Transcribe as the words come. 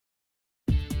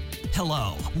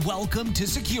Hello, welcome to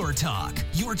Secure Talk,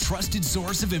 your trusted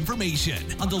source of information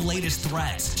on the latest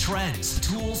threats, trends,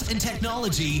 tools, and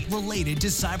technology related to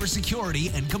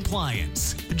cybersecurity and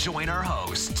compliance. Join our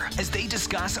hosts as they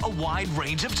discuss a wide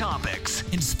range of topics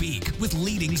and speak with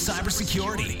leading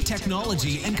cybersecurity,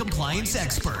 technology, and compliance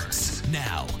experts.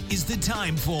 Now is the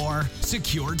time for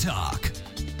Secure Talk.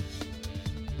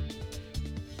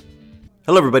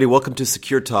 Hello, everybody. Welcome to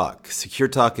Secure Talk. Secure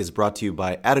Talk is brought to you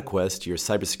by Adequest, your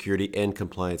cybersecurity and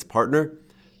compliance partner.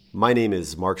 My name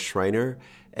is Mark Schreiner,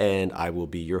 and I will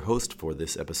be your host for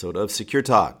this episode of Secure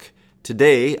Talk.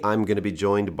 Today, I'm going to be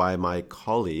joined by my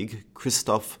colleague,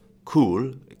 Christophe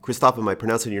Kuhl. Christophe, am I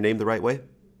pronouncing your name the right way?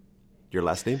 Your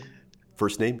last name?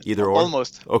 First name? Either or?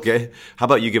 Almost. Okay. How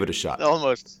about you give it a shot?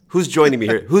 Almost. Who's joining me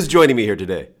here? Who's joining me here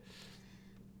today?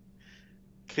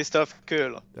 Christophe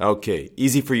Kuhl. Okay,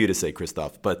 easy for you to say,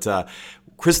 Christophe. But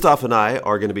Christophe and I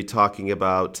are going to be talking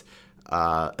about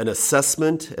an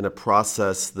assessment and a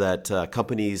process that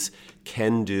companies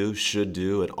can do, should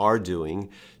do, and are doing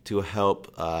to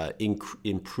help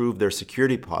improve their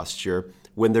security posture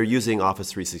when they're using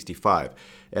Office 365.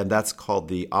 And that's called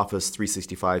the Office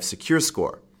 365 Secure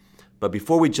Score. But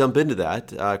before we jump into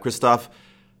that, Christophe,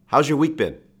 how's your week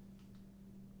been?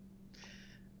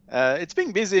 It's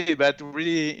been busy, but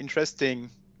really interesting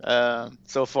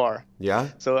so far. Yeah?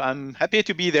 So I'm happy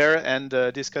to be there and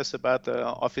discuss about the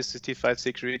Office 365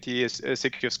 Security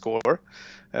Secure Score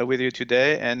with you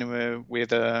today and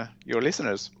with your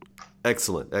listeners.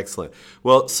 Excellent, excellent.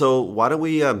 Well, so why don't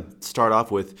we start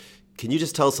off with, can you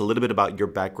just tell us a little bit about your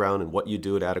background and what you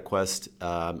do at Adequest,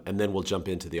 and then we'll jump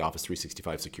into the Office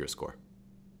 365 Secure Score.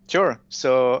 Sure.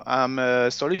 So I'm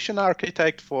a solution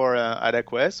architect for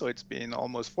Adequest. So it's been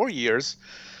almost 4 years.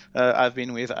 I've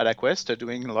been with Adequest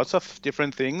doing lots of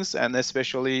different things, and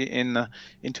especially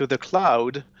into the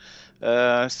cloud.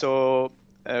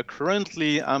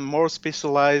 Currently, I'm more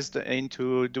specialized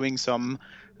into doing some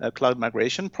cloud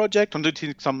migration projects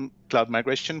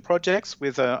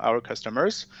with our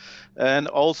customers, and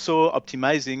also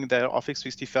optimizing their Office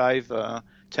 365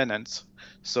 tenants.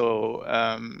 So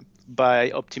by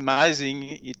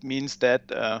optimizing, it means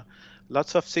that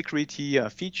lots of security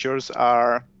features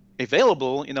are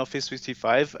available in Office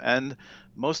 365, and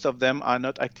most of them are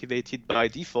not activated by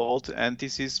default. And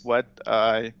this is what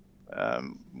I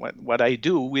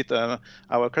do with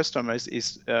our customers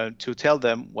is to tell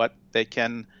them what that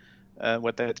can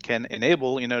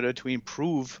enable in order to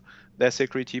improve their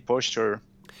security posture.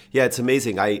 Yeah, it's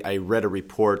amazing. I read a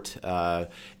report,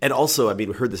 and also, we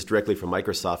heard this directly from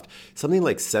Microsoft. Something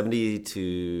like 65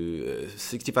 to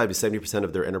 70%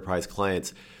 of their enterprise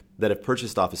clients that have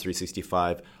purchased Office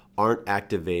 365 aren't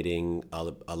activating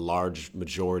a large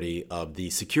majority of the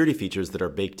security features that are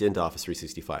baked into Office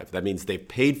 365. That means they've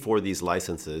paid for these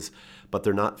licenses, but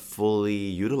they're not fully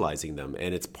utilizing them.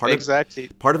 And it's part of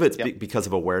it's because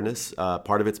of awareness.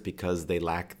 Part of it's because they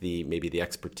lack maybe the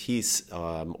expertise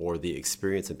or the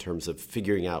experience in terms of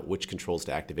figuring out which controls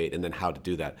to activate and then how to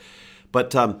do that.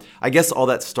 But I guess all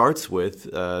that starts with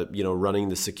running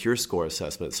the Secure Score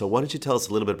assessment. So why don't you tell us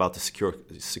a little bit about the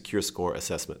Secure Score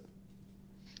assessment?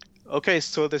 Okay,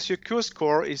 so the Secure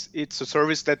Score it's a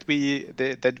service that we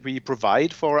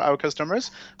provide for our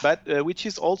customers, but which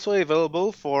is also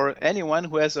available for anyone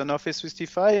who has an Office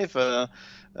 365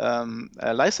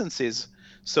 licenses.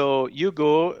 So you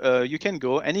can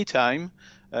go anytime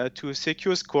to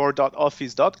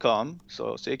securescore.office.com.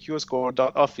 So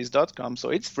securescore.office.com. So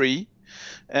it's free,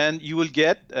 and you will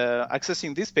get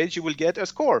accessing this page. You will get a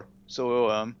score.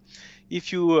 So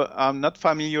if you are not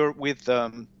familiar with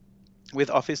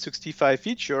Office 365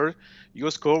 feature,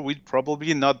 your score will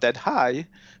probably not that high,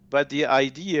 but the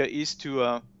idea is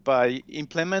to by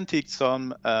implementing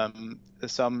some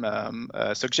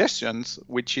suggestions,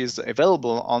 which is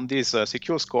available on this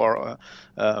Secure Score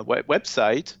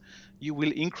website, you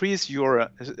will increase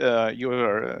your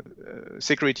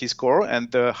security score, and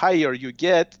the higher you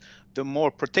get, the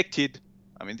more protected.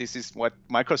 This is what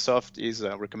Microsoft is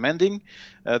recommending.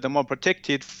 The more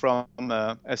protected from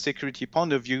a security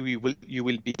point of view you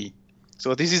will be.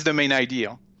 So this is the main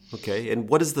idea. Okay, and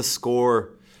what does the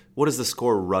score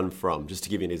run from? Just to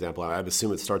give you an example, I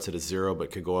assume it starts at a 0, but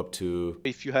could go up to.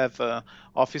 If you have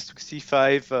Office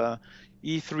 365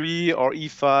 E3 or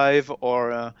E5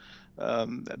 or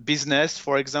business,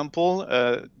 for example,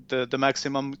 the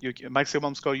maximum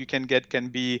score you can get can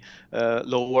be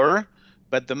lower.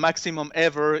 But the maximum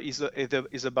ever is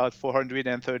about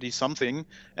 430 something,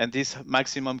 and this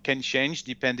maximum can change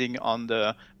depending on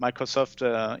the Microsoft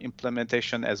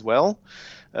implementation as well.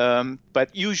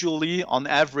 But usually, on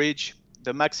average,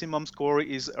 the maximum score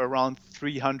is around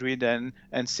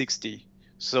 360.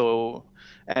 So,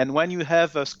 and when you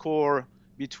have a score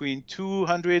between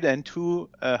 200 and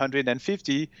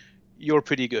 250, you're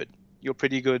pretty good. You're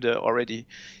pretty good already.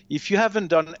 If you haven't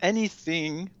done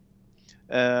anything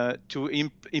to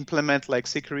implement like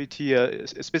security, a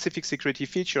specific security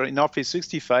feature in Office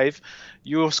 65,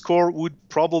 your score would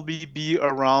probably be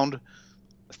around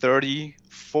 30,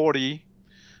 40,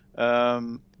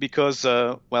 because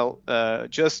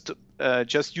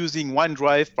just using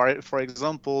OneDrive, for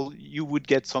example, you would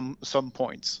get some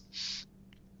points.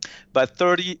 But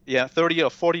 30 or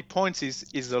 40 points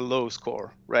is a low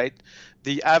score, right?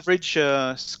 The average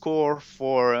score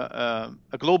for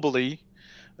globally,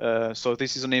 so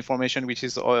this is an information which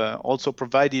is also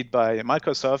provided by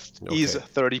Microsoft, is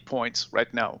 30 points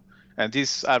right now. And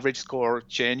this average score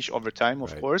change over time,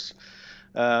 of course.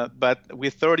 But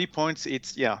with 30 points,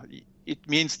 it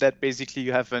means that basically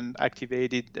you haven't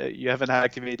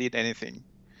activated anything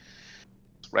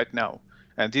right now.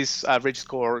 And this average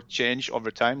score change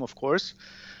over time, of course.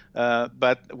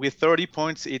 But with 30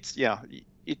 points,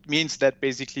 it means that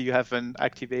basically you haven't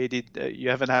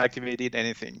activated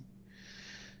anything.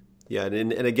 Yeah,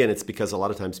 and again, it's because a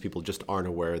lot of times people just aren't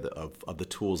aware of the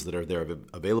tools that are there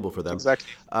available for them. Exactly.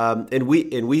 And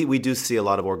we do see a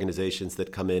lot of organizations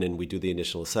that come in and we do the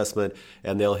initial assessment,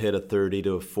 and they'll hit a 30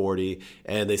 to a 40,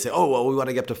 and they say, oh, well, we want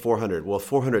to get up to 400. Well,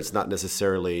 400 is not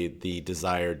necessarily the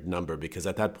desired number, because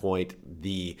at that point,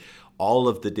 all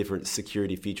of the different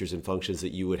security features and functions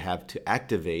that you would have to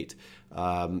activate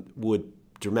would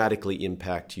dramatically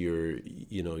impact your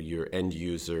end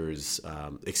user's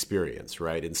experience,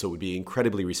 right? And so it would be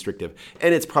incredibly restrictive,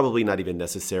 and it's probably not even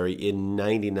necessary in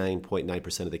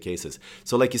 99.9% of the cases.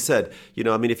 So like you said,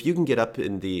 if you can get up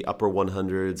in the upper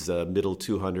 100s, middle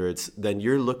 200s, then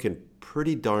you're looking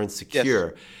pretty darn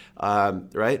secure, yes.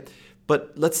 Right?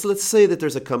 But let's say that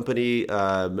there's a company,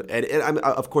 and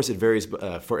of course it varies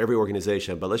for every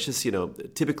organization, but let's just,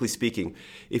 typically speaking,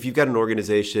 if you've got an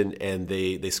organization and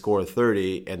they score a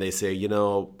 30 and they say,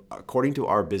 according to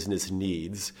our business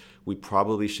needs, we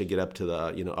probably should get up to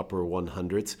the upper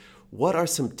 100s. What are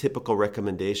some typical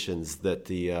recommendations that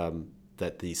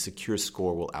the secure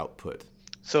score will output?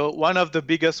 So one of the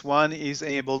biggest one is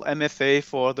enabled MFA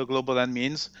for the global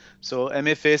admins. So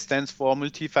MFA stands for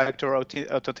multi-factor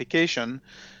authentication,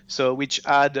 so which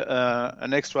add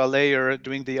an extra layer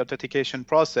during the authentication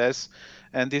process.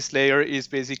 And this layer is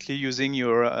basically using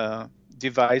your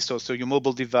device, so your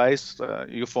mobile device,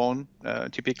 your phone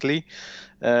typically,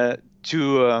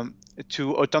 to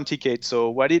authenticate. So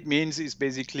what it means is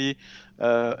basically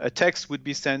a text would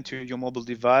be sent to your mobile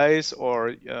device,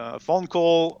 or a phone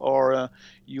call, or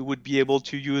you would be able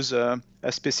to use a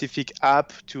specific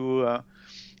app to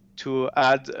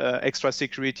add extra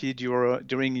security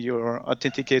during your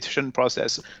authentication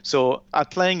process. So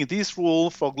applying this rule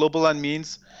for global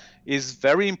admins is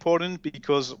very important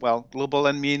because, global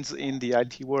admins in the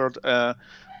IT world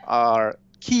are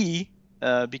key.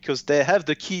 Because they have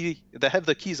the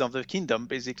keys of the kingdom,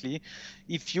 basically.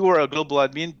 If you are a global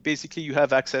admin, basically you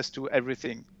have access to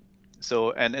everything.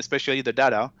 So, and especially the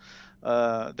data,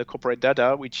 the corporate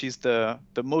data, which is the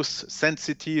most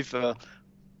sensitive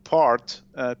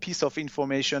piece of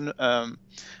information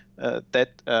that,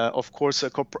 of course,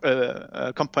 a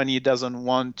company doesn't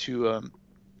want to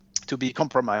be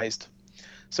compromised.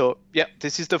 So,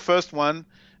 this is the first one,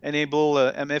 enable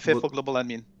MFA for global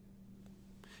admin.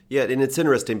 Yeah, and it's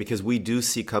interesting because we do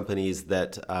see companies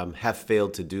that have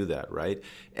failed to do that, right?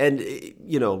 And,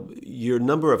 your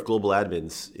number of global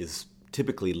admins is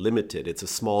typically limited. It's a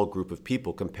small group of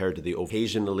people compared to the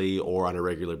occasionally or on a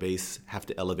regular basis have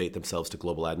to elevate themselves to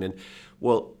global admin.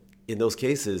 Well, in those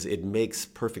cases, it makes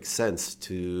perfect sense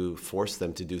to force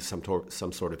them to do some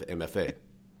sort of MFA.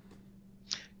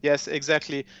 Yes,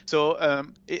 exactly. So,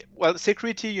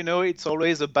 security, it's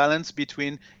always a balance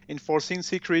between enforcing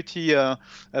security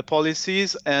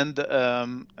policies and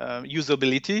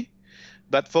usability.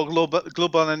 But for global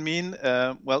admin,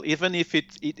 even if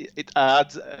it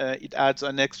adds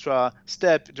an extra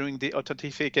step during the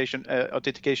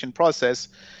authentication process,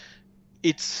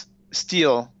 it's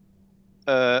still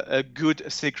a good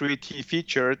security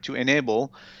feature to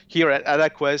enable. Here at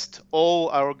AdaQuest, all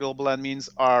our global admins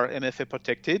are MFA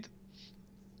protected.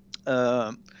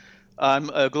 I'm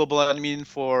a global admin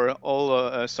for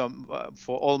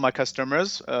all my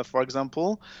customers. For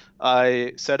example,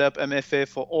 I set up MFA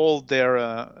for all their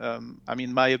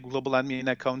my global admin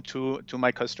account to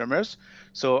my customers.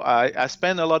 So I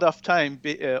spend a lot of time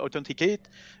authenticate,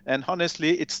 and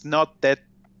honestly, it's not that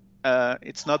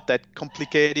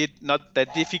complicated, not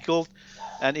that difficult.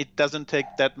 and it doesn't take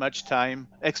that much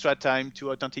extra time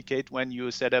to authenticate when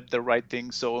you set up the right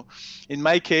thing. So in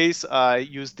my case, I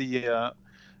use the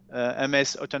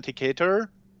MS Authenticator,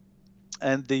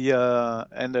 and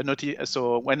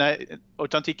so when I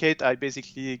authenticate, I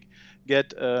basically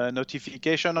get a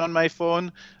notification on my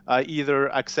phone. I either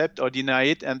accept or deny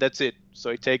it, and that's it. So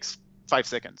it takes 5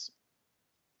 seconds.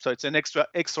 So it's an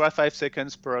extra 5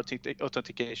 seconds per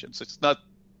authentication. So it's not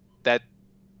that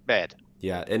bad.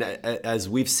 Yeah, and as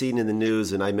we've seen in the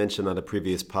news, and I mentioned on a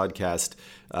previous podcast,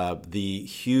 the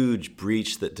huge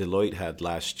breach that Deloitte had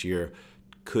last year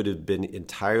could have been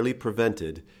entirely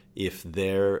prevented if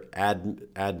their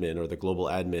admin or the global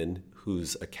admin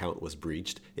whose account was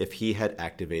breached, if he had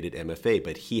activated MFA,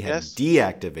 but he had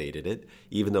deactivated it,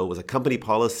 even though it was a company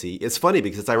policy. It's funny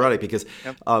because it's ironic because,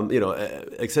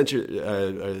 Accenture,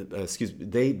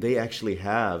 they actually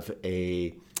have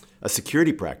a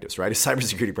security practice, right? A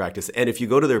cybersecurity practice. And if you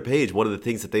go to their page, one of the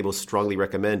things that they most strongly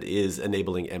recommend is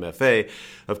enabling MFA.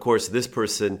 Of course, this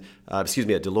person, at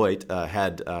Deloitte,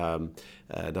 had,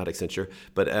 not Accenture,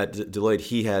 but at Deloitte,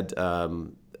 he had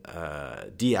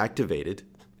deactivated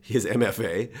his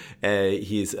MFA.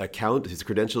 His account, his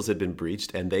credentials had been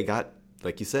breached, and they got,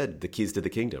 like you said, the keys to the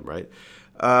kingdom, right?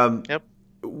 Yep.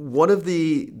 One of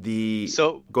the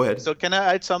So go ahead. So can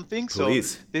I add something?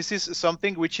 Please. So this is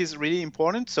something which is really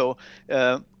important. So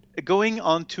going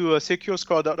on to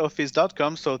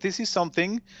securescore.office.com. So this is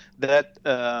something that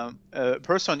a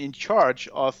person in charge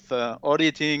of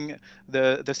auditing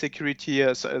the security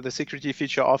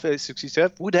feature of Office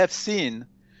 365 would have seen,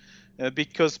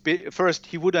 because first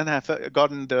he wouldn't have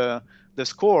gotten the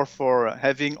score for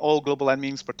having all global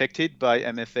admins protected by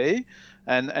MFA,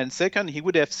 and second, he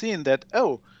would have seen that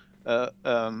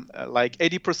like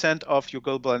 80% of your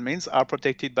global admins are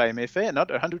protected by MFA and not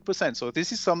 100%. So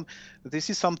this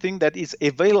is something that is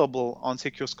available on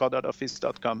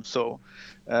securescore.office.com. So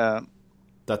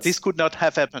this could not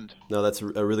have happened. No, that's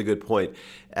a really good point.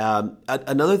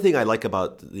 Another thing I like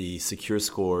about the Secure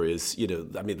Score is,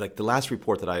 like the last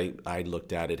report that I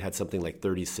looked at, it had something like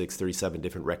 36, 37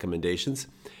 different recommendations.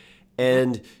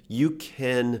 And you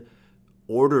can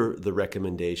order the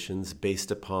recommendations based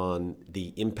upon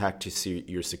the impact to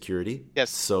your security. Yes.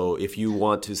 So if you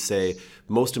want to say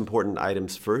most important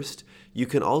items first, you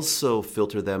can also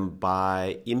filter them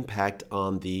by impact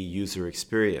on the user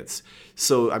experience.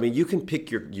 So, you can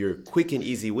pick your quick and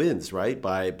easy wins, right?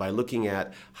 By looking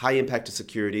at high impact to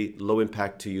security, low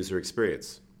impact to user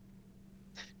experience.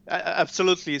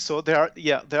 Absolutely. So there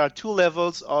are two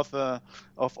levels of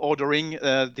ordering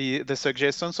the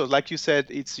suggestions. So like you said,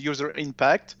 it's user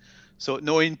impact. So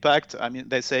no impact.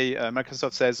 They say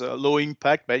Microsoft says low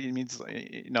impact, but it means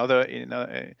in other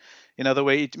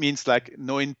way it means like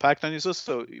no impact on users.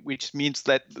 So which means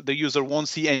that the user won't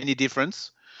see any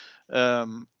difference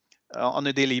on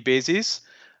a daily basis,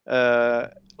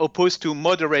 opposed to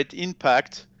moderate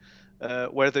impact,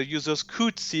 where the users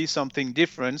could see something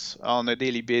different on a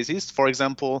daily basis. For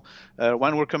example,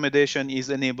 one recommendation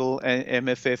is enable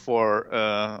MFA for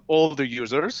all the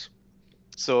users.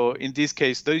 So in this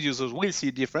case, the users will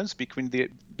see difference because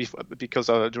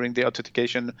during the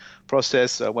authentication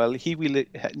process, he will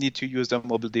need to use a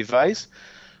mobile device.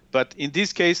 But in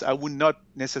this case, I would not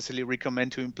necessarily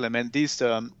recommend to implement this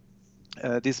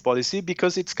policy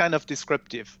because it's kind of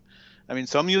descriptive.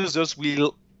 Some users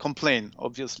will complain,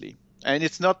 obviously. And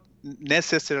it's not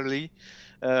necessarily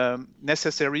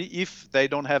necessary if they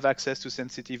don't have access to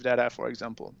sensitive data, for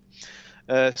example.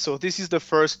 So this is the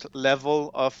first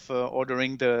level of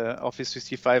ordering the Office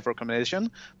 365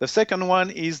 recommendation. The second one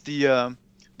is the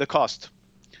cost.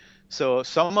 So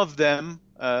some of them,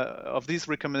 of these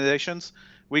recommendations,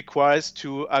 requires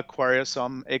to acquire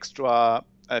some extra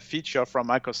feature from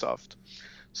Microsoft.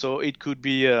 So it could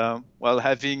be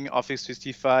having Office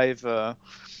 365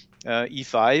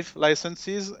 E5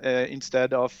 licenses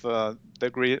instead of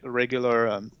the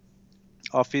regular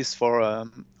Office for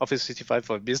Office 365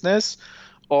 for Business,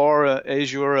 or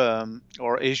Azure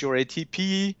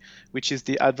ATP, which is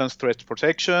the Advanced Threat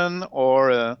Protection,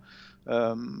 or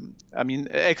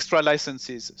extra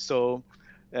licenses. So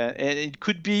and it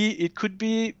could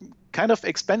be kind of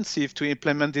expensive to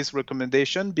implement this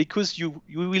recommendation because you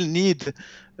will need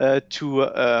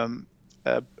to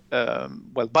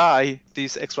buy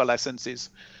these extra licenses.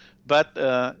 But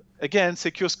again,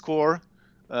 Secure Score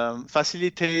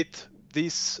facilitate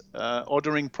this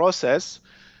ordering process.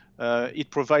 It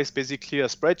provides basically a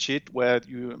spreadsheet where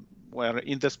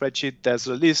in the spreadsheet there's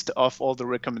a list of all the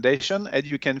recommendations, and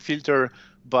you can filter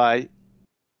by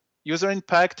user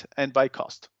impact and by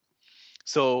cost.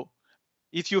 So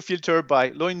if you filter by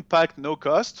low impact, no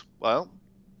cost,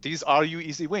 these are your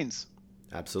easy wins.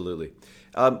 Absolutely.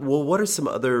 Well, what are some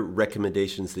other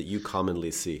recommendations that you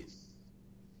commonly see?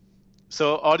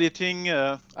 So auditing,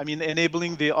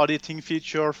 enabling the auditing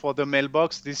feature for the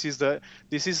mailbox. This is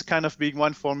kind of big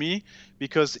one for me,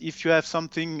 because if you have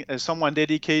someone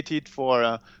dedicated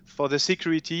for the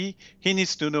security, he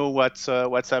needs to know what's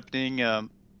happening.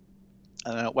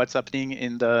 What's happening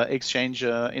in the exchange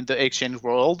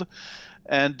world,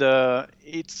 and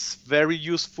it's very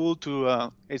useful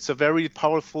to. It's a very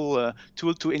powerful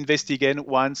tool to investigate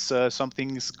once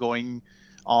something's going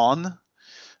on.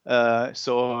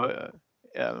 For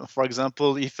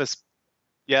example, if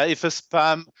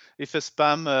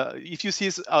you see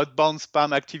outbound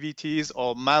spam activities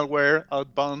or malware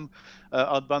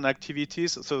outbound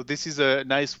activities, so this is a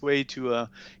nice way to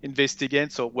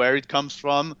investigate. So where it comes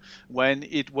from, when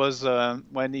it was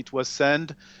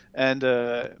sent, and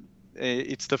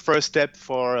it's the first step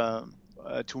for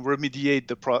to remediate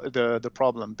the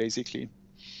problem, basically.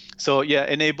 So yeah,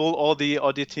 enable all the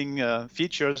auditing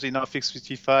features in Office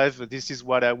 365. This is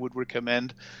what I would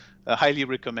recommend, highly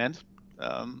recommend.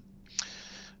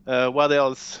 What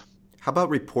else? How about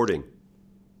reporting?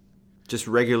 Just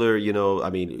regular,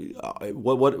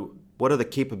 what are the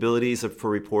capabilities for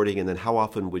reporting, and then how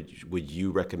often would you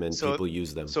recommend people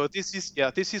use them? So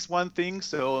this is one thing.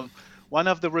 So one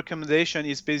of the recommendation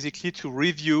is basically to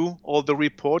review all the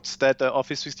reports that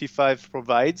Office 365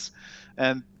 provides,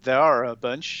 and there are a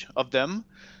bunch of them.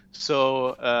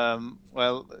 So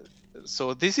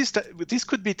so this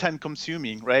could be time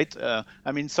consuming, right?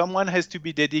 Someone has to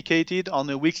be dedicated on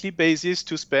a weekly basis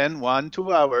to spend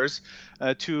 1-2 hours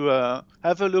to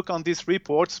have a look on these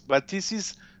reports, but this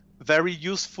is very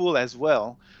useful as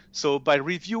well. So by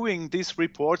reviewing these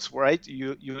reports, right,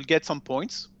 you'll get some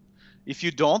points. If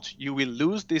you don't, you will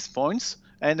lose these points,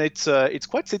 and it's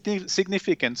quite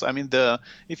significant.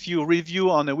 If you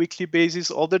review on a weekly basis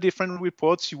all the different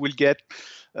reports, you will get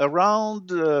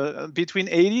around between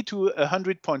 80 to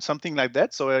 100 points, something like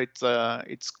that. So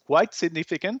it's quite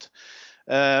significant.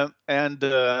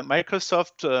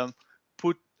 Microsoft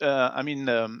put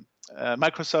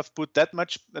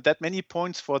that many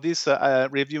points for this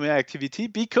reviewing activity,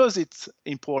 because it's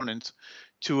important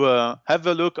to have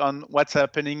a look on what's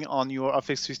happening on your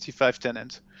Office 365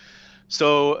 tenant.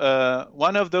 So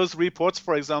one of those reports,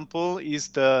 for example, is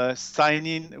the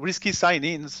risky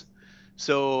sign-ins.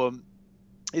 So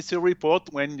it's a report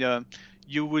when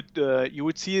you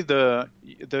would see the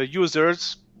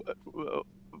users,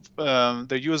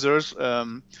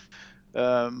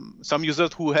 some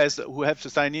users who have to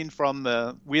sign in from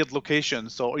weird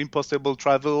locations, or impossible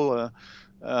travel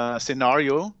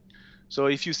scenario. So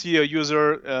if you see a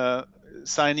user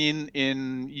sign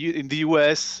in the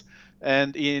US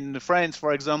and in France,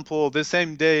 for example, the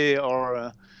same day,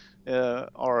 or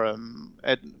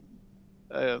at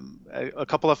a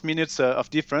couple of minutes of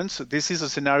difference, this is a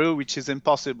scenario which is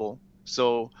impossible.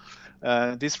 So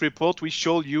this report will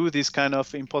show you this kind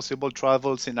of impossible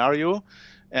travel scenario,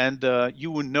 and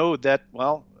you will know that,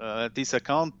 this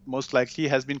account most likely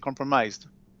has been compromised.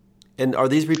 And are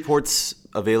these reports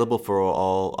available for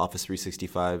all Office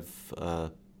 365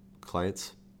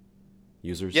 clients,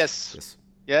 users? Yes.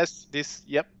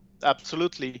 Yep,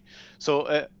 absolutely.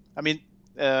 So,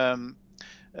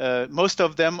 most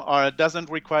of them doesn't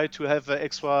require to have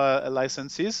extra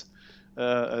licenses.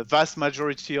 A vast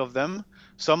majority of them.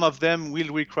 Some of them will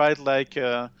require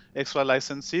extra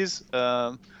licenses.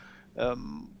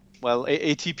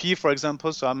 ATP, for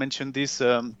example. So I mentioned this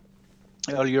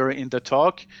earlier in the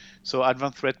talk. So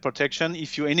advanced threat protection.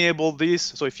 If you enable this,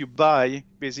 so if you buy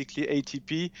basically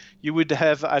ATP, you would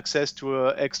have access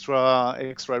to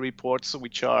extra reports,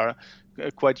 which are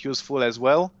quite useful as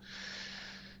well.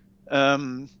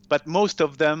 But most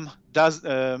of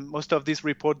these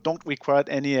reports don't require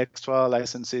any extra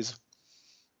licenses.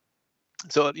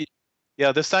 So the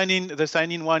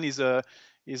sign-in one is a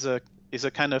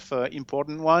kind of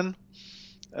important one.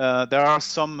 There are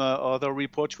some other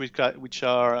reports which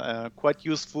are quite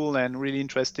useful and really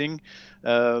interesting.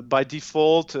 By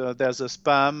default, there's a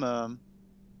spam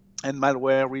and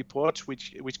malware report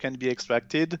which can be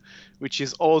extracted, which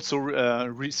is also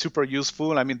super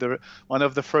useful. One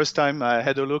of the first time I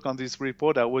had a look on this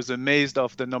report, I was amazed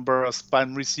of the number of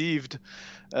spam received,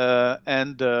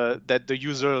 and that the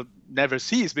user never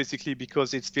sees, basically,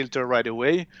 because it's filtered right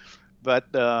away.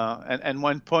 But at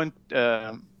one point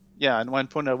I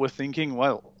was thinking,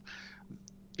 well,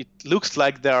 it looks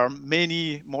like there are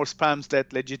many more spams than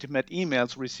legitimate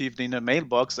emails received in a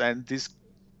mailbox, and this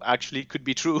actually could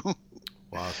be true.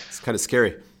 Wow, it's kind of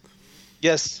scary.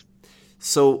 Yes.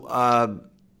 So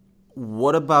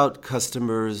What about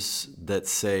customers that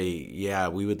say, yeah,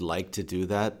 we would like to do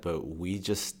that, but we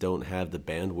just don't have the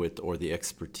bandwidth or the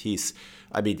expertise?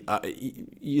 I mean,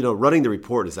 running the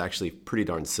report is actually pretty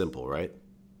darn simple, right?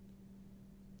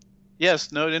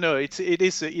 Yes, no. It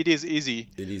is easy.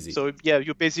 It easy. So yeah,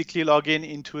 you basically log in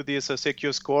into this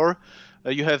secure score.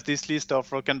 You have this list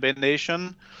of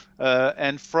recommendation,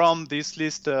 and from this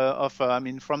list of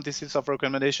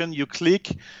recommendation, you click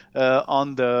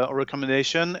on the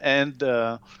recommendation, and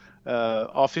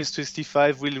Office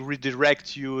 365 will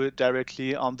redirect you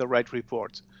directly on the right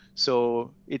report.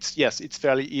 So it's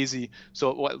fairly easy.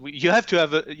 So you have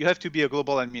to be a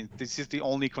global admin. This is the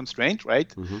only constraint, right?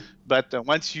 Mm-hmm. But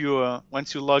once you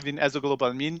logged in as a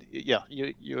global admin, yeah,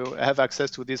 you have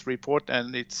access to this report,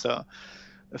 and it's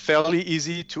fairly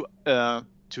easy to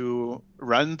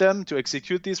run them, to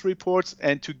execute these reports,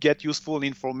 and to get useful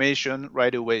information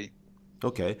right away.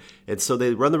 Okay. And so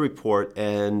they run the report,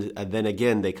 and then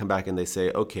again, they come back and they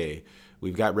say, okay,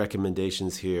 we've got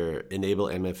recommendations here, enable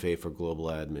MFA for global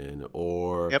admin,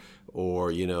 or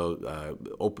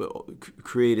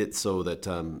create it so that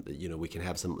we can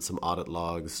have some audit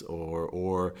logs,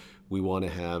 or we want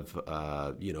to have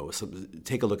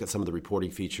take a look at some of the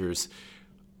reporting features.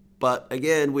 But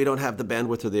again, we don't have the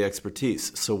bandwidth or the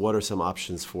expertise. So what are some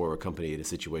options for a company in a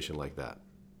situation like that?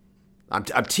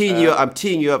 I'm teeing you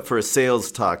up for a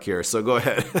sales talk here. So go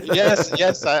ahead.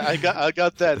 yes, I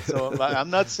got that. So I'm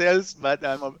not sales, but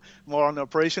I'm more on the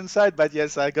operation side. But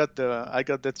yes, I got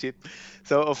the tip.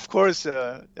 So of course,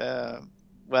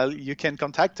 you can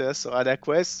contact us at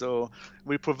Aquest. So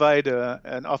we provide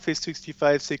an Office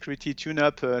 365 security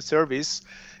tune-up service,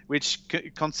 which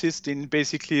consists in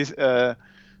basically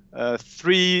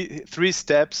three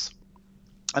steps.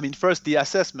 I mean, first the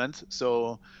assessment.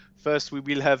 So first we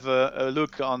will have a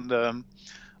look on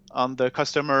the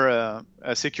customer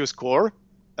secure score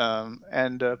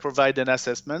and provide an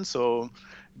assessment. So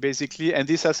basically, and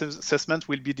this assessment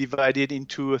will be divided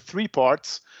into three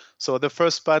parts. So the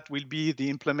first part will be the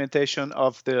implementation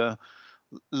of the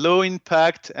low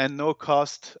impact and no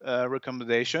cost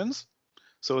recommendations.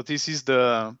 So this is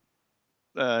the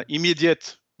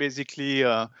immediate basically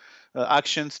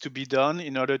actions to be done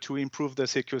in order to improve the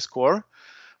secure score.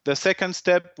 The second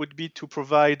step would be to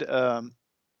provide a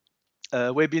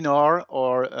webinar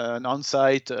or an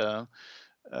on-site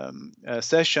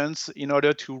sessions in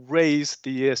order to raise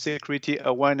the security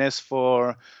awareness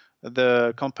for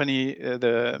the company,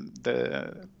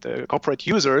 the corporate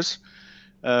users,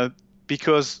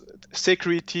 because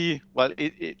security,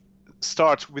 it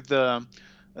starts with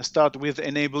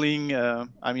enabling.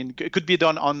 It could be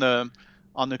done on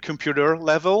a computer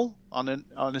level, on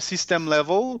a system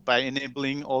level, by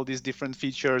enabling all these different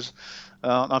features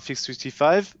on Office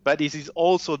 365. But it is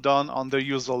also done on the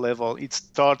user level. It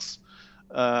starts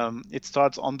on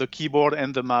the keyboard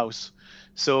and the mouse.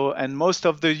 So, and most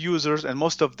of the users and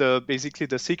most of the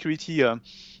security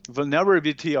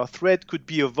vulnerability or threat could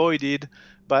be avoided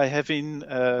by having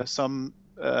some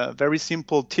very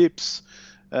simple tips,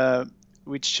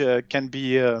 which can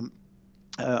be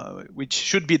which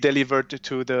should be delivered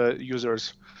to the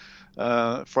users.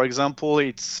 For example,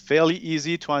 it's fairly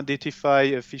easy to identify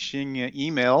a phishing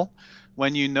email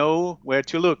when you know where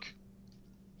to look.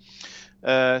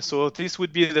 So this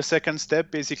would be the second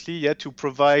step, basically, to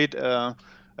provide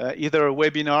either a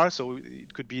webinar, so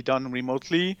it could be done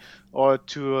remotely, or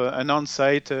to an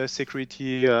on-site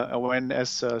security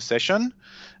awareness session.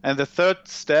 And the third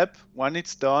step, when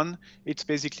it's done, it's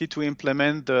basically to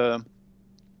implement the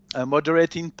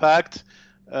moderate impact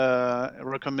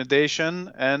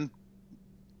recommendation, and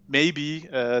maybe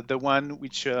the one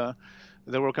which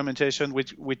the recommendation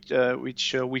which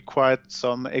required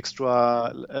some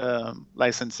extra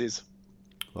licenses.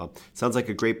 Well, sounds like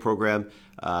a great program.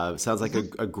 Sounds like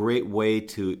a great way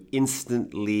to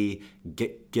instantly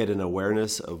get an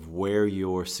awareness of where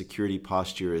your security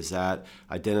posture is at,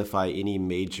 identify any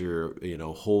major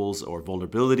holes or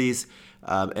vulnerabilities,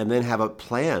 and then have a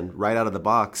plan right out of the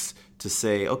box to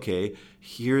say, okay,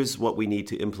 here's what we need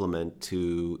to implement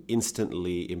to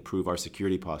instantly improve our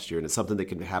security posture. And it's something that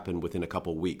can happen within a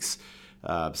couple weeks.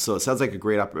 So it sounds like a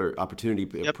great opportunity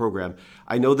program.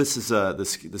 I know this is the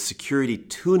security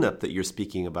tune-up that you're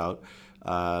speaking about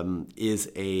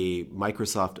is a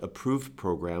Microsoft approved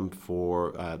program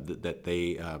for that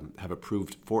they have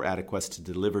approved for AdeQuest to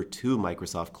deliver to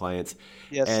Microsoft clients.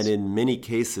 Yes. And in many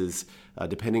cases,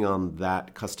 depending on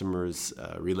that customer's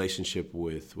relationship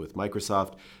with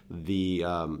Microsoft, the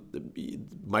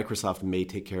Microsoft may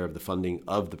take care of the funding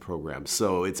of the program.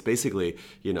 So it's basically,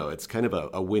 it's kind of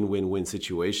a win-win-win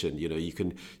situation. You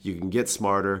can get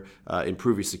smarter,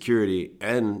 improve your security,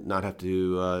 and not have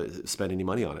to spend any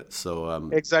money on it. So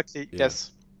exactly, yeah.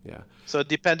 Yes. Yeah. So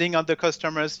depending on the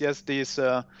customers, yes, this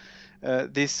Office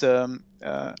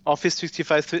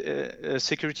 365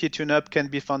 security tune-up can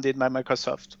be funded by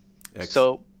Microsoft. Excellent.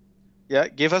 So, yeah,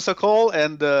 give us a call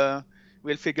and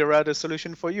we'll figure out a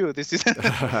solution for you. This is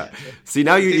See,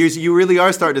 now you really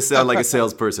are starting to sound like a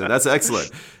salesperson. That's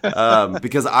excellent,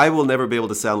 because I will never be able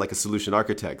to sound like a solution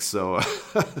architect. So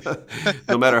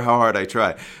no matter how hard I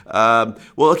try.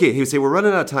 Well, okay, he would say we're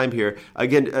running out of time here.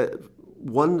 Again,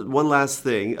 one last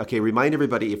thing. Okay, remind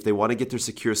everybody if they want to get their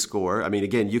secure score. I mean,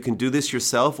 again, you can do this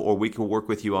yourself or we can work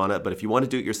with you on it. But if you want to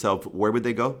do it yourself, where would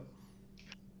they go?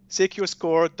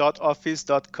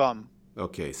 securescore.office.com.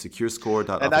 Okay,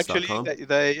 securescore.office.com. And actually,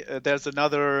 there's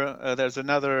another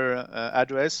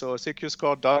address. So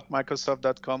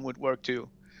securescore.microsoft.com would work too.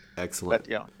 Excellent.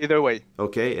 But yeah, either way.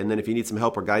 Okay, and then if you need some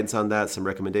help or guidance on that, some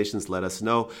recommendations, let us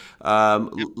know.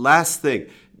 Last thing.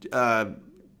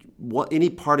 Any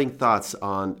parting thoughts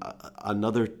on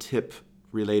another tip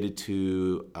related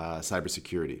to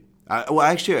cybersecurity?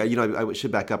 I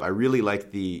should back up. I really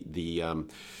like the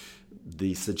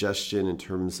suggestion in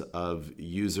terms of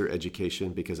user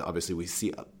education, because obviously we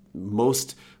see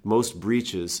most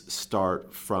breaches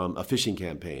start from a phishing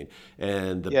campaign,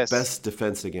 and the best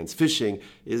defense against phishing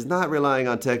is not relying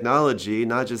on technology,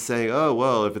 not just saying, oh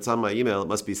well, if it's on my email it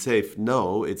must be safe.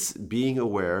 No, it's being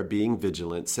aware, being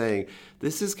vigilant, saying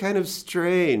this is kind of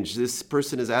strange, this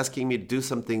person is asking me to do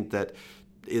something that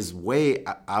is way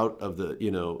out of the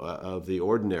of the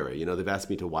ordinary. They've asked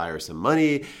me to wire some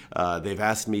money. They've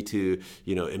asked me to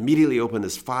immediately open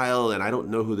this file, and I don't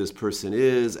know who this person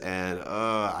is, and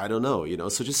I don't know.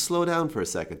 So just slow down for a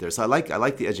second there. So I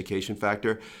like the education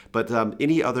factor. But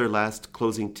any other last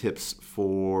closing tips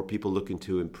for people looking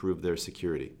to improve their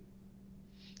security?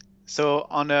 So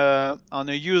on a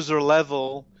user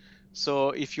level. So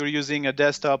if you're using a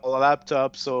desktop or a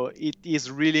laptop, so it is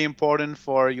really important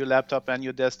for your laptop and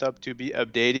your desktop to be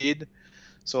updated.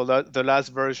 So the last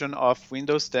version of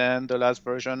Windows 10, the last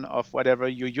version of whatever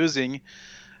you're using,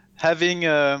 having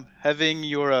your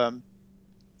an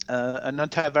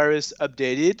antivirus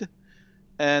updated.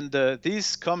 And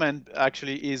this comment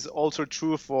actually is also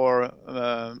true for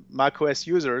macOS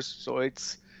users. So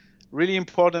it's really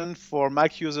important for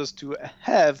Mac users to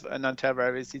have an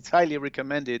antivirus. It's highly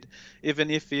recommended, even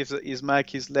if his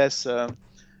Mac is less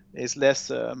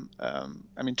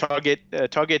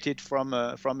targeted from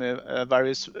a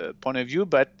virus point of view.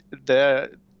 But there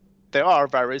are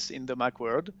viruses in the Mac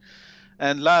world.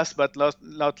 And last but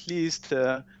not least,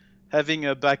 having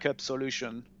a backup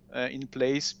solution in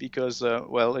place, because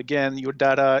again, your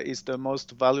data is the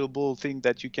most valuable thing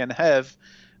that you can have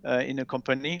in a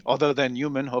company, other than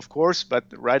human, of course, but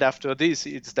right after this,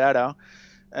 it's data,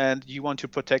 and you want to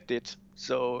protect it.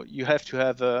 So you have to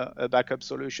have a backup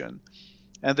solution.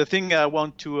 And the thing I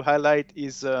want to highlight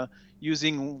is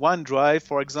using OneDrive,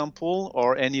 for example,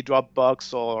 or any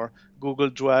Dropbox or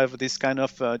Google Drive, this kind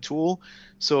of tool.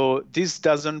 So this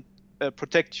doesn't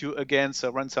protect you against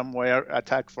a ransomware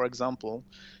attack, for example,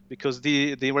 because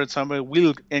the ransomware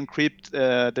will encrypt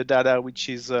the data which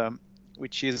is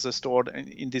stored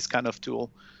in this kind of tool.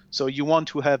 So you want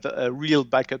to have a real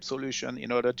backup solution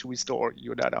in order to restore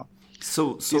your data.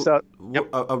 So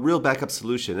a real backup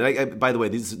solution. And I, by the way,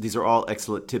 these are all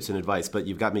excellent tips and advice, but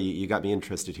you got me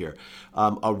interested here.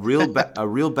 A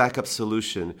real backup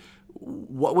solution.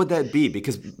 What would that be?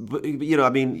 Because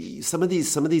some of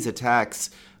these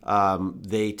attacks,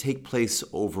 they take place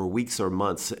over weeks or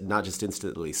months, not just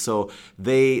instantly. So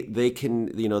they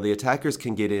can, the attackers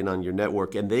can get in on your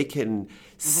network and they can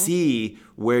see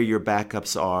where your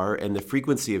backups are and the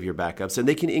frequency of your backups, and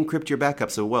they can encrypt your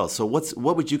backups as well. So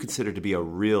what would you consider to be a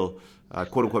real,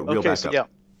 quote unquote, real backup?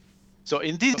 So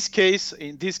in this case,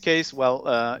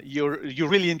 you're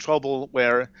really in trouble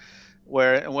when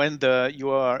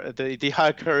the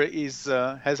hacker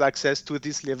has access to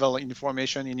this level of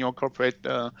information in your corporate.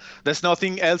 There's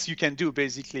nothing else you can do,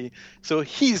 basically. So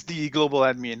he's the global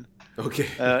admin.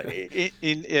 Okay.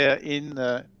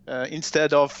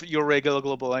 Instead of your regular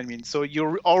global admin, so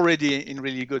you're already in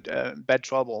really bad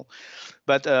trouble.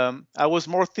 But I was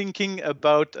more thinking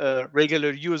about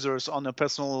regular users on a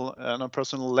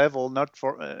personal level, not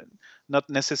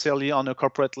necessarily on a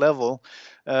corporate level.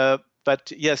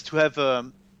 But yes, to have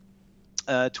a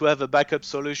backup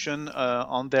solution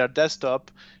on their desktop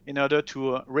in order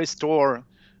to restore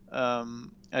to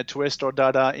restore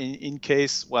data in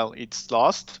case, well, it's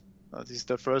lost. This is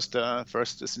the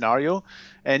first scenario,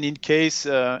 and in case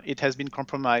it has been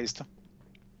compromised.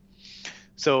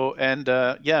 So, and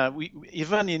we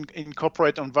even in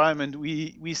corporate environment,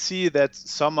 we see that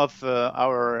some of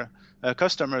our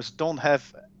customers don't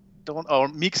or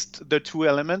mixed the two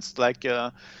elements, like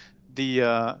the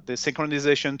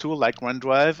synchronization tool like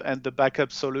OneDrive and the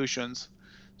backup solutions.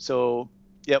 So,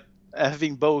 yep,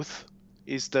 having both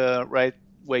is the right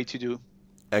way to do.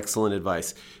 Excellent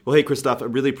advice. Well, hey, Christophe, I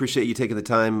really appreciate you taking the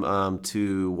time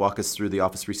to walk us through the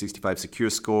Office 365 Secure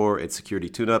Score and Security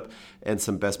Tune-Up and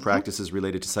some best practices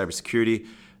related to cybersecurity.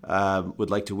 Would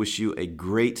like to wish you a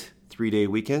great 3-day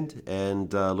weekend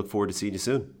and look forward to seeing you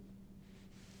soon.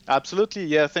 Absolutely.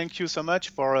 Yeah. Thank you so much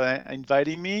for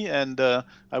inviting me. And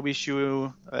I wish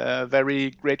you a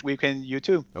very great weekend, you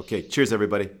too. Okay. Cheers,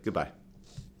 everybody. Goodbye.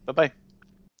 Bye-bye.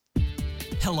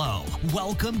 Hello,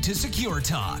 welcome to Secure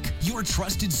Talk, your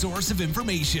trusted source of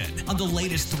information on the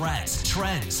latest threats,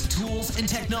 trends, tools, and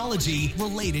technology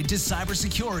related to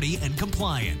cybersecurity and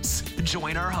compliance.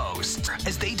 Join our hosts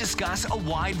as they discuss a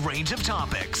wide range of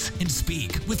topics and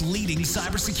speak with leading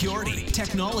cybersecurity,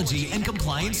 technology, and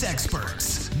compliance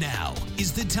experts. Now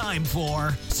is the time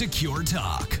for Secure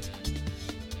Talk.